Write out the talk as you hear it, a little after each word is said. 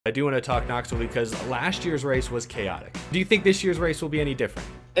I do want to talk Knoxville because last year's race was chaotic. Do you think this year's race will be any different?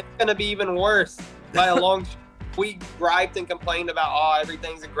 It's going to be even worse by a long shot. We griped and complained about, oh,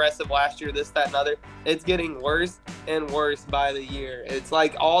 everything's aggressive last year, this, that, and other. It's getting worse and worse by the year. It's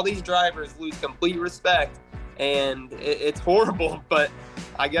like all these drivers lose complete respect, and it's horrible, but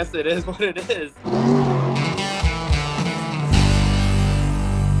I guess it is what it is.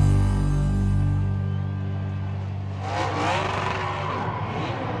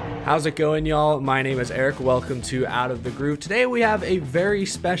 How's it going, y'all? My name is Eric. Welcome to Out of the Groove. Today we have a very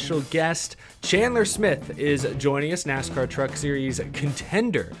special guest. Chandler Smith is joining us, NASCAR Truck Series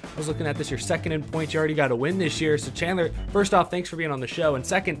contender. I was looking at this, your second in points. You already got a win this year. So Chandler, first off, thanks for being on the show. And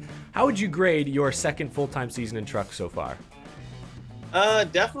second, how would you grade your second full-time season in trucks so far?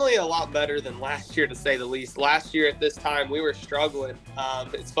 Definitely a lot better than last year, to say the least. Last year at this time, we were struggling.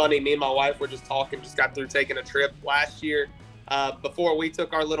 It's funny, me and my wife were just talking, just got through taking a trip last year. Before we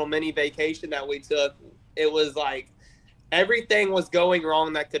took our little mini vacation that we took, it was like everything was going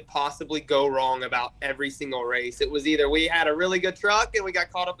wrong that could possibly go wrong about every single race. It was either we had a really good truck and we got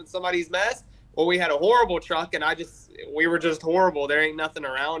caught up in somebody's mess, or we had a horrible truck and we were just horrible. There ain't nothing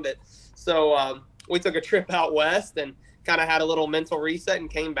around it. So we took a trip out west and kind of had a little mental reset and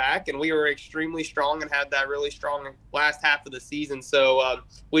came back, and we were extremely strong and had that really strong last half of the season. So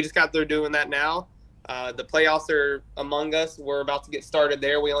we just got through doing that now. The playoffs are among us. We're about to get started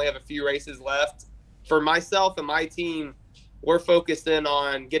there. We only have a few races left. For myself and my team, we're focused in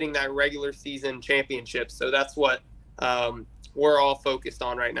on getting that regular season championship. So that's what we're all focused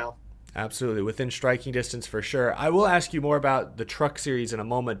on right now. Absolutely, within striking distance for sure. I will ask you more about the truck series in a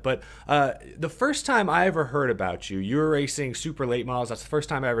moment, but the first time I ever heard about you, you were racing super late models. That's the first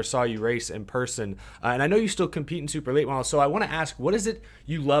time I ever saw you race in person. And I know you still compete in super late models, so I want to ask, what is it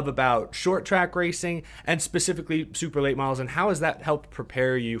you love about short track racing and specifically super late models, and how has that helped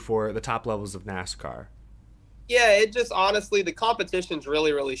prepare you for the top levels of NASCAR? Yeah, it just honestly, the competition's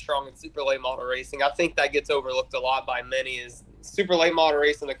really, really strong in super late model racing. I think that gets overlooked a lot by many. Is super late model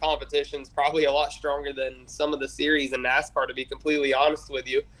racing, the competition's probably a lot stronger than some of the series in NASCAR, to be completely honest with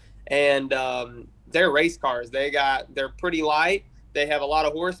you. And they're race cars. They're pretty light. They have a lot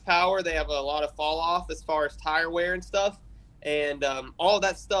of horsepower. They have a lot of fall off as far as tire wear and stuff. And all of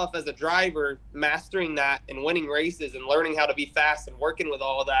that stuff, as a driver, mastering that and winning races and learning how to be fast and working with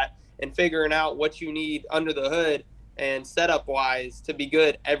all of that and figuring out what you need under the hood and setup wise to be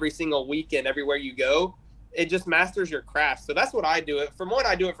good every single weekend, everywhere you go, it just masters your craft. So that's what I do it. From one,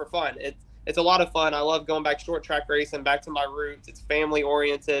 I do it for fun. It's a lot of fun. I love going back short track racing, back to my roots. It's family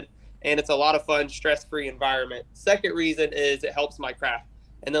oriented, and it's a lot of fun, stress-free environment. Second reason is it helps my craft.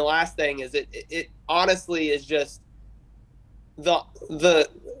 And the last thing is it honestly is just all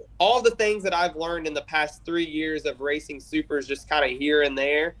the things that I've learned in the past 3 years of racing supers, just kind of here and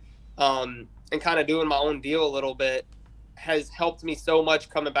there, and kind of doing my own deal a little bit, has helped me so much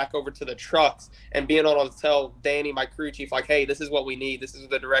coming back over to the trucks and being able to tell Danny, my crew chief, like, hey, this is what we need. This is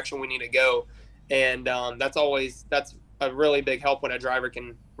the direction we need to go. And that's a really big help when a driver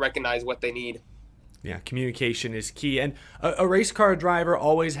can recognize what they need. Yeah, communication is key. And a race car driver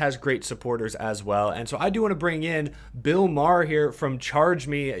always has great supporters as well. And so I do want to bring in Bill Maher here from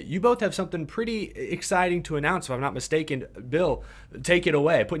ChargeMe. You both have something pretty exciting to announce, if I'm not mistaken. Bill, take it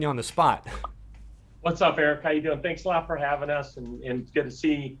away, putting you on the spot. What's up, Eric? How you doing? Thanks a lot for having us, and it's good to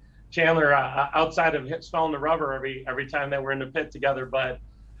see Chandler outside of smelling the rubber every time that we're in the pit together. But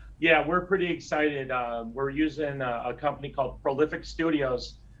yeah, we're pretty excited. We're using a company called Prolific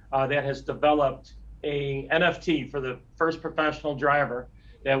Studios that has developed a NFT for the first professional driver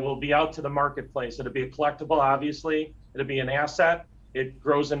that will be out to the marketplace. It'll be a collectible, obviously. It'll be an asset. It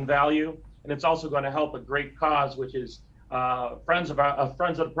grows in value, and it's also going to help a great cause, which is friends of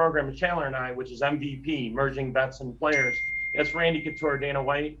the program, Chandler and I, which is MVP, Merging Vets and Players. That's Randy Couture, Dana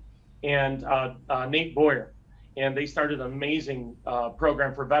White, and Nate Boyer. And they started an amazing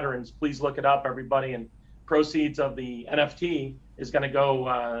program for veterans. Please look it up, everybody. And proceeds of the NFT is going to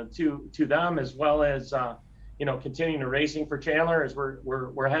go to them, as well as continuing to racing for Chandler, as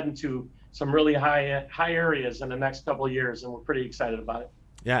we're heading to some really high areas in the next couple of years, and we're pretty excited about it.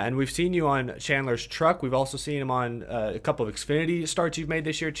 Yeah, and we've seen you on Chandler's truck. We've also seen him on a couple of Xfinity starts you've made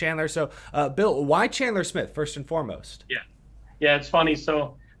this year, Chandler. So, Bill, why Chandler Smith, first and foremost? Yeah, it's funny.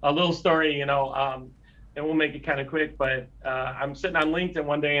 So, a little story, and we'll make it kind of quick. But I'm sitting on LinkedIn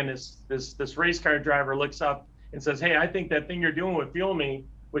one day, and this race car driver looks up and says, "Hey, I think that thing you're doing with Fuel Me,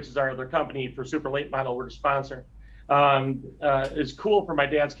 which is our other company for super late model, we're the sponsor, is cool for my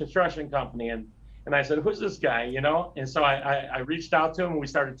dad's construction company." And I said, "Who's this guy?" And so I reached out to him and we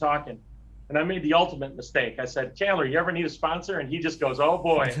started talking. And I made the ultimate mistake. I said, Chandler, you ever need a sponsor? And he just goes, oh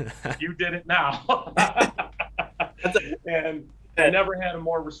boy, you did it now. And I never had a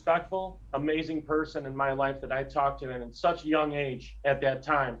more respectful, amazing person in my life that I talked to, and at such a young age at that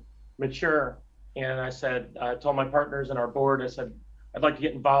time, mature. And I said, I told my partners and our board, I said, I'd like to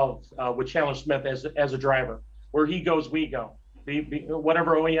get involved with Chandler Smith as a driver. Where he goes, we go.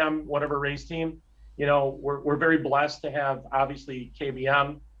 Whatever OEM, whatever race team, you know, we're very blessed to have obviously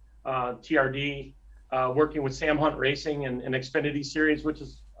KBM, TRD, working with Sam Hunt Racing and Xfinity Series, which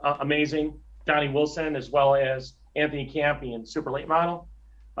is amazing. Donnie Wilson, as well as Anthony Campy and Super Late Model.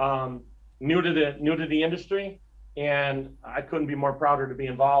 New to the industry, and I couldn't be more prouder to be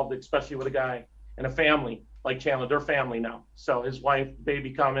involved, especially with a guy and a family like Chandler. They're family now. So his wife,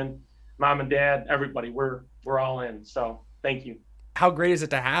 baby coming, mom and dad, everybody, we're all in. So thank you. How great is it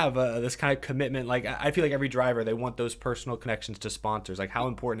to have this kind of commitment? Like, I feel like every driver, they want those personal connections to sponsors. Like, how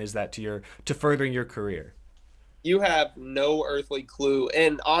important is that to furthering your career? You have no earthly clue.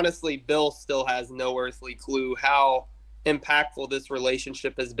 And honestly, Bill still has no earthly clue how impactful this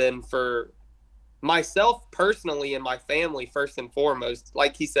relationship has been for myself personally and my family, first and foremost.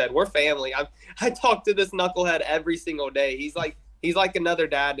 Like he said, we're family. I talk to this knucklehead every single day. He's like another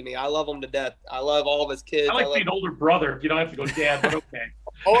dad to me. I love him to death. I love all of his kids. I like being older brother, if you don't have to go dad, but okay.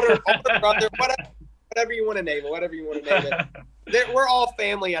 older brother, whatever you want to name it. We're all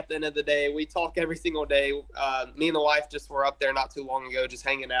family at the end of the day. We talk every single day. Me and the wife just were up there not too long ago, just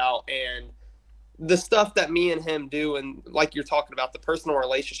hanging out. And the stuff that me and him do, and like you're talking about, the personal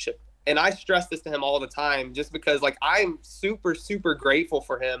relationship. And I stress this to him all the time just because, like, I'm super, super grateful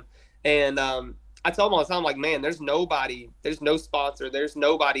for him. And I tell him all the time, like, man, there's no sponsor. There's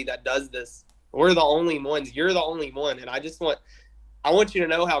nobody that does this. We're the only ones. You're the only one. And I want you to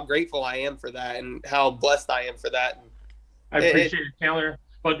know how grateful I am for that and how blessed I am for that. And I appreciate it, Chandler.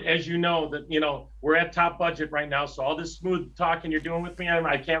 But as you know, we're at top budget right now. So all this smooth talking you're doing with me,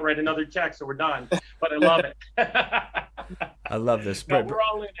 I can't write another check, so we're done. But I love it. I love this. No, we're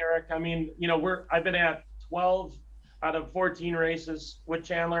all in, Eric. I mean, I've been at 12 out of 14 races with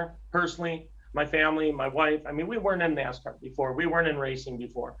Chandler personally. My family, my wife. I mean, we weren't in NASCAR before. We weren't in racing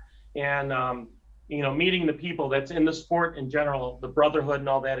before. And, meeting the people that's in the sport in general, the brotherhood and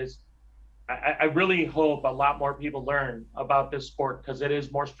all that is, I really hope a lot more people learn about this sport because it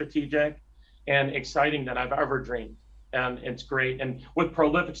is more strategic and exciting than I've ever dreamed. And it's great. And with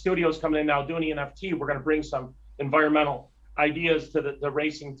Prolific Studios coming in now doing NFT, we're going to bring some environmental ideas to the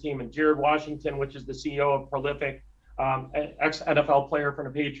racing team. And Jared Washington, which is the CEO of Prolific, ex-NFL player for the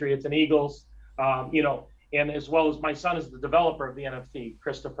Patriots and Eagles, and as well as my son is the developer of the NFT,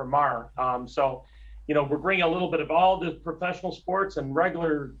 Christopher Marr. So we're bringing a little bit of all the professional sports and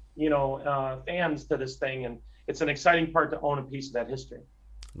regular, fans to this thing. And it's an exciting part to own a piece of that history.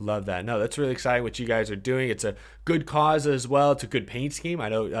 Love that. No, that's really exciting what you guys are doing. It's a good cause as well. It's a good paint scheme. I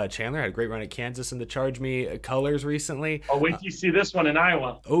know Chandler had a great run at Kansas in the ChargeMe colors recently. Oh, wait till you see this one in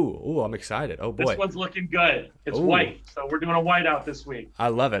Iowa. Oh, I'm excited. Oh, boy. This one's looking good. It's white. So we're doing a whiteout this week. I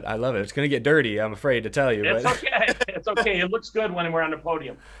love it. It's going to get dirty, I'm afraid to tell you. It's okay. It's okay. It looks good when we're on the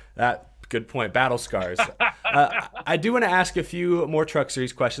podium. Good point. Battle scars. I do want to ask a few more Truck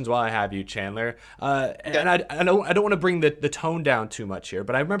Series questions while I have you, Chandler. And I don't want to bring the tone down too much here,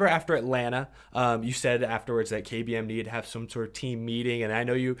 but I remember after Atlanta, you said afterwards that KBM needed to have some sort of team meeting, and I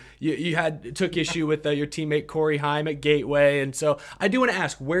know you took issue with your teammate Corey Heim at Gateway, and so I do want to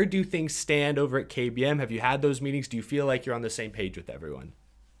ask, where do things stand over at KBM? Have you had those meetings? Do you feel like you're on the same page with everyone?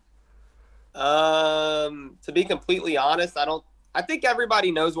 To be completely honest, I think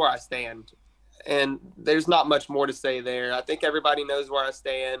everybody knows where I stand, and there's not much more to say there. I think everybody knows where I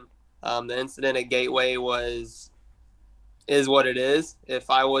stand. The incident at Gateway is what it is. If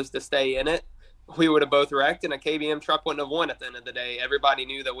I was to stay in it, we would have both wrecked, and a KBM truck wouldn't have won at the end of the day. Everybody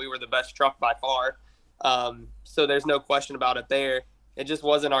knew that we were the best truck by far. So there's no question about it there. It just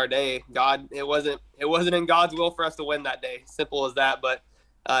wasn't our day. It wasn't in God's will for us to win that day. Simple as that. But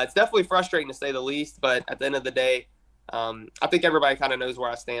it's definitely frustrating to say the least. But at the end of the day, I think everybody kind of knows where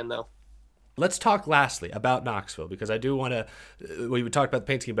I stand, though. Let's talk lastly about Knoxville, because I do want to, we talked about the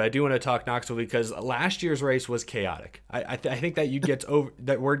paint scheme, but I do want to talk Knoxville because last year's race was chaotic. I think that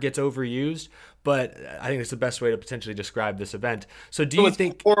that word gets overused, but I think it's the best way to potentially describe this event. So do you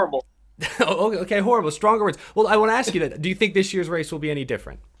think horrible? Okay, horrible, stronger words. Well, I want to ask you that. Do you think this year's race will be any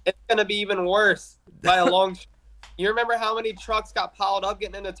different? It's going to be even worse by a long shot. You remember how many trucks got piled up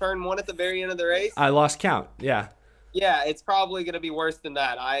getting into turn one at the very end of the race? I lost count. Yeah. Yeah, it's probably going to be worse than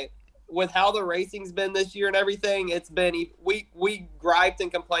that. With how the racing's been this year and everything, it's been, we griped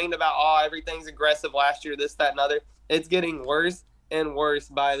and complained about, everything's aggressive last year, this, that, and other. It's getting worse. and worse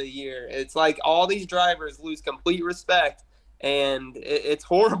by the year. It's like all these drivers lose complete respect, and it's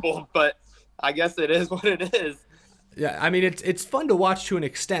horrible, but I guess it is what it is. Yeah, I mean it's fun to watch to an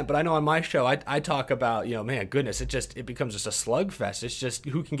extent, but I know on my show I talk about, man, goodness, it becomes just a slugfest. It's just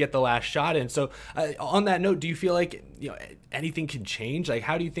who can get the last shot in. So on that note, do you feel like anything can change? Like,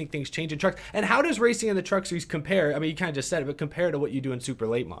 how do you think things change in trucks, and how does racing in the truck series compare? I mean, you kind of just said it, but compare to what you do in super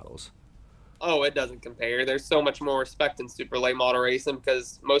late models. Oh, it doesn't compare. There's so much more respect in super late model racing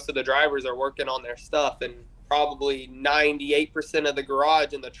because most of the drivers are working on their stuff, and probably 98% of the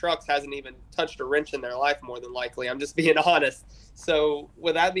garage in the trucks hasn't even touched a wrench in their life, more than likely. I'm just being honest. So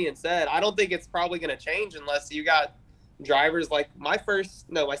with that being said, I don't think it's probably going to change unless you got drivers like my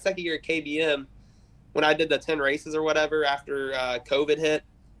second year at KBM, when I did the 10 races or whatever after COVID hit.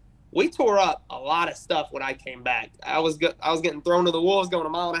 We tore up a lot of stuff when I came back. I was getting thrown to the wolves going a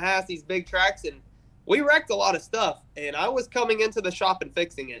mile and a half, these big tracks, and we wrecked a lot of stuff. And I was coming into the shop and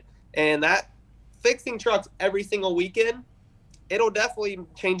fixing it. And that fixing trucks every single weekend, it'll definitely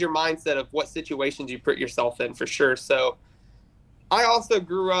change your mindset of what situations you put yourself in, for sure. So I also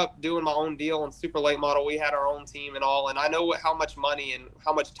grew up doing my own deal in super late model. We had our own team and all, and I know how much money and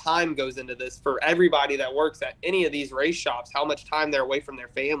how much time goes into this for everybody that works at any of these race shops, how much time they're away from their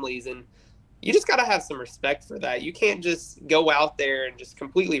families. And you just got to have some respect for that. You can't just go out there and just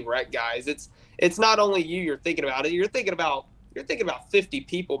completely wreck guys. It's not only you're thinking about it. You're thinking about 50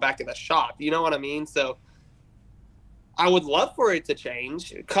 people back in the shop. You know what I mean? So I would love for it to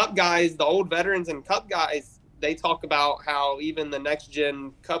change. Cup guys, the old veterans and Cup guys, they talk about how even the next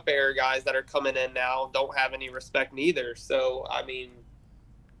gen Cup era guys that are coming in now don't have any respect neither. So, I mean,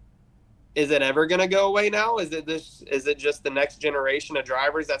 is it ever going to go away now? Is it just the next generation of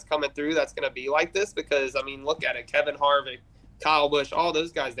drivers that's coming through that's going to be like this? Because, I mean, look at it. Kevin Harvick, Kyle Busch, all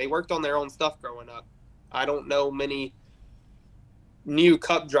those guys, they worked on their own stuff growing up. I don't know many new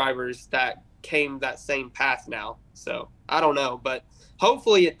Cup drivers that came that same path now. So I don't know, but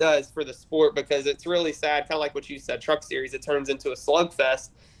hopefully it does for the sport, because it's really sad, kind of like what you said, truck series, it turns into a slugfest,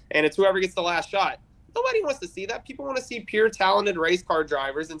 and it's whoever gets the last shot. Nobody wants to see that. People want to see pure talented race car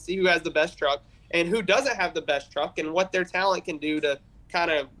drivers and see who has the best truck and who doesn't have the best truck and what their talent can do to kind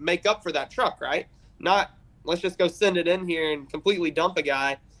of make up for that truck, right? Not let's just go send it in here and completely dump a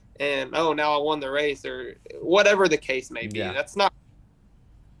guy and, oh, now I won the race, or whatever the case may be. Yeah. That's not.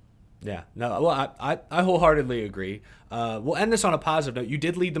 Yeah, no, well, I wholeheartily agree. We'll end this on a positive note. You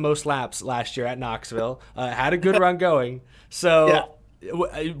did lead the most laps last year at Knoxville, had a good run going. So yeah.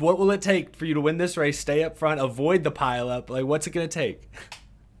 What will it take for you to win this race, stay up front, avoid the pileup? Like, what's it going to take?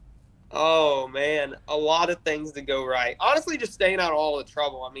 Oh, man, a lot of things to go right. Honestly, just staying out of all the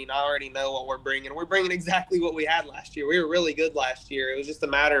trouble. I mean, I already know what we're bringing. We're bringing exactly what we had last year. We were really good last year. It was just a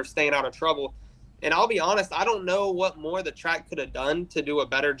matter of staying out of trouble. And I'll be honest, I don't know what more the track could have done to do a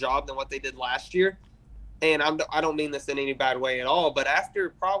better job than what they did last year. And I don't mean this in any bad way at all, but after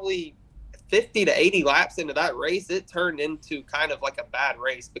probably 50 to 80 laps into that race, it turned into kind of like a bad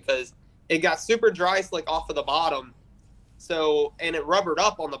race because it got super dry slick off of the bottom. So, and it rubbered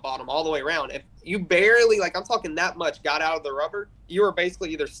up on the bottom all the way around. If you barely, like I'm talking that much, got out of the rubber, you were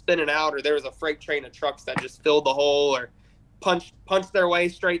basically either spinning out or there was a freight train of trucks that just filled the hole or punched their way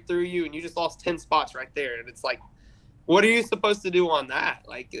straight through you, and you just lost 10 spots right there. And it's like, what are you supposed to do on that?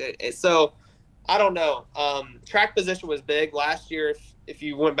 Like, so I don't know. Track position was big last year. If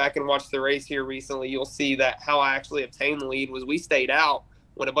you went back and watched the race here recently, you'll see that how I actually obtained the lead was we stayed out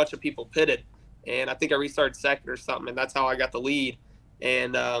when a bunch of people pitted, and I think I restarted second or something, and that's how I got the lead.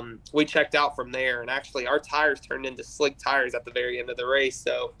 And we checked out from there, and actually our tires turned into slick tires at the very end of the race.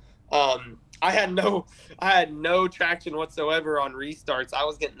 So I had no traction whatsoever on restarts. I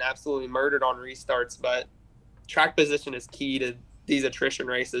was getting absolutely murdered on restarts, but track position is key to these attrition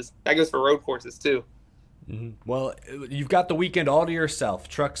races. That goes for road courses too. Mm-hmm. Well, you've got the weekend all to yourself.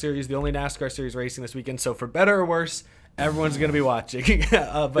 Truck series, the only NASCAR series racing this weekend. So for better or worse, everyone's going to be watching.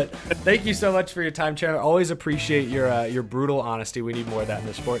 But thank you so much for your time, Chandler. Always appreciate your brutal honesty. We need more of that in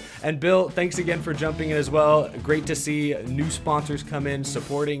the sport. And Bill, thanks again for jumping in as well. Great to see new sponsors come in,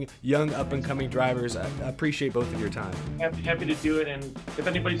 supporting young up-and-coming drivers. I appreciate both of your time. Happy to do it. And if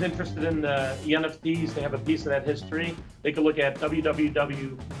anybody's interested in the NFTs, they have a piece of that history. They can look at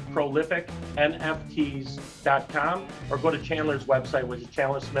www.prolificnfts.com or go to Chandler's website, which is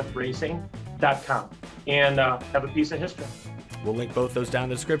chandlersmithracing.com, and have a piece of history. We'll link both those down in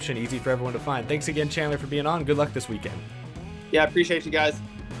the description. Easy for everyone to find. Thanks again, Chandler, for being on. Good luck this weekend. Yeah, I appreciate you guys.